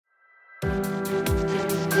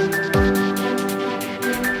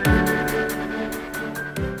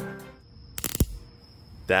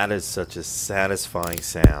That is such a satisfying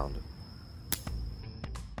sound.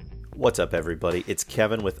 What's up everybody, it's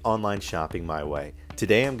Kevin with Online Shopping My Way.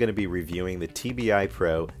 Today I'm going to be reviewing the TBI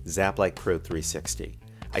Pro Zap-Lite Pro 360.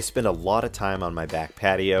 I spend a lot of time on my back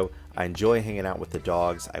patio. I enjoy hanging out with the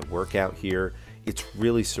dogs. I work out here. It's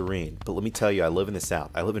really serene. But let me tell you, I live in the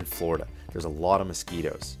South. I live in Florida. There's a lot of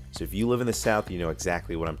mosquitoes. So if you live in the South, you know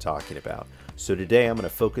exactly what I'm talking about. So today I'm going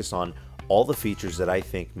to focus on all the features that I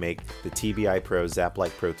think make the TBI Pro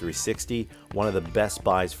Zap-Lite Pro 360 one of the best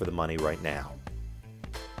buys for the money right now.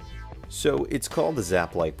 So it's called the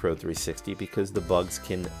Zap-Lite Pro 360 because the bugs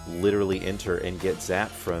can literally enter and get zapped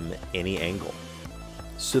from any angle.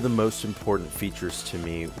 So the most important features to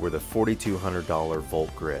me were the $4,200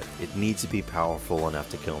 volt grid. It needs to be powerful enough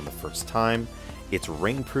to kill them the first time. It's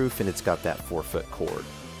ring proof and it's got that 4-foot cord.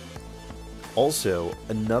 Also,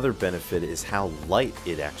 another benefit is how light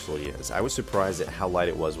it actually is. I was surprised at how light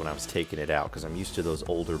it was when I was taking it out because I'm used to those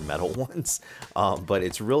older metal ones. But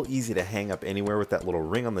it's real easy to hang up anywhere with that little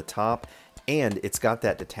ring on the top, and it's got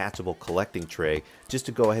that detachable collecting tray just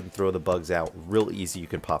to go ahead and throw the bugs out real easy. You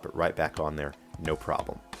can pop it right back on there, no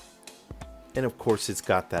problem. And of course it's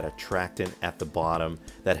got that attractant at the bottom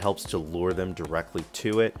that helps to lure them directly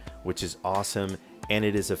to it, which is awesome. And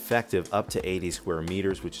it is effective up to 80 square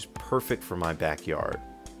meters, which is perfect for my backyard.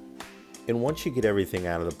 And once you get everything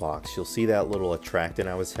out of the box, you'll see that little attractant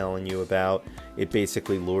I was telling you about. It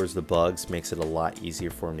basically lures the bugs, makes it a lot easier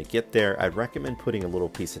for them to get there. I'd recommend putting a little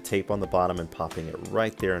piece of tape on the bottom and popping it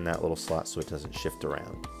right there in that little slot so it doesn't shift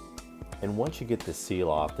around. And once you get the seal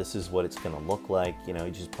off, this is what it's going to look like. You know,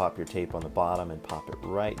 you just pop your tape on the bottom and pop it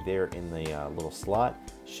right there in the little slot.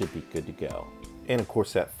 Should be good to go. And of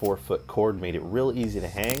course that 4-foot cord made it real easy to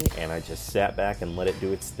hang, and I just sat back and let it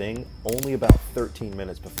do its thing only about 13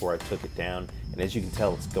 minutes before I took it down, and as you can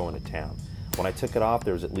tell, it's going to town. When I took it off,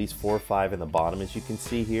 there was at least 4 or 5 in the bottom, as you can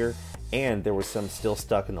see here, and there was some still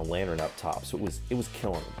stuck in the lantern up top, so it was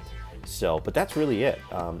killing them. So, but that's really it.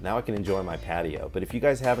 Now I can enjoy my patio. But if you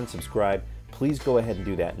guys haven't subscribed, please go ahead and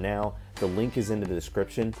do that now. The link is in the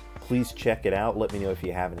description. Please check it out. Let me know if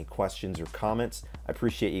you have any questions or comments. I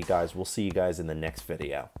appreciate you guys. We'll see you guys in the next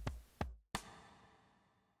video.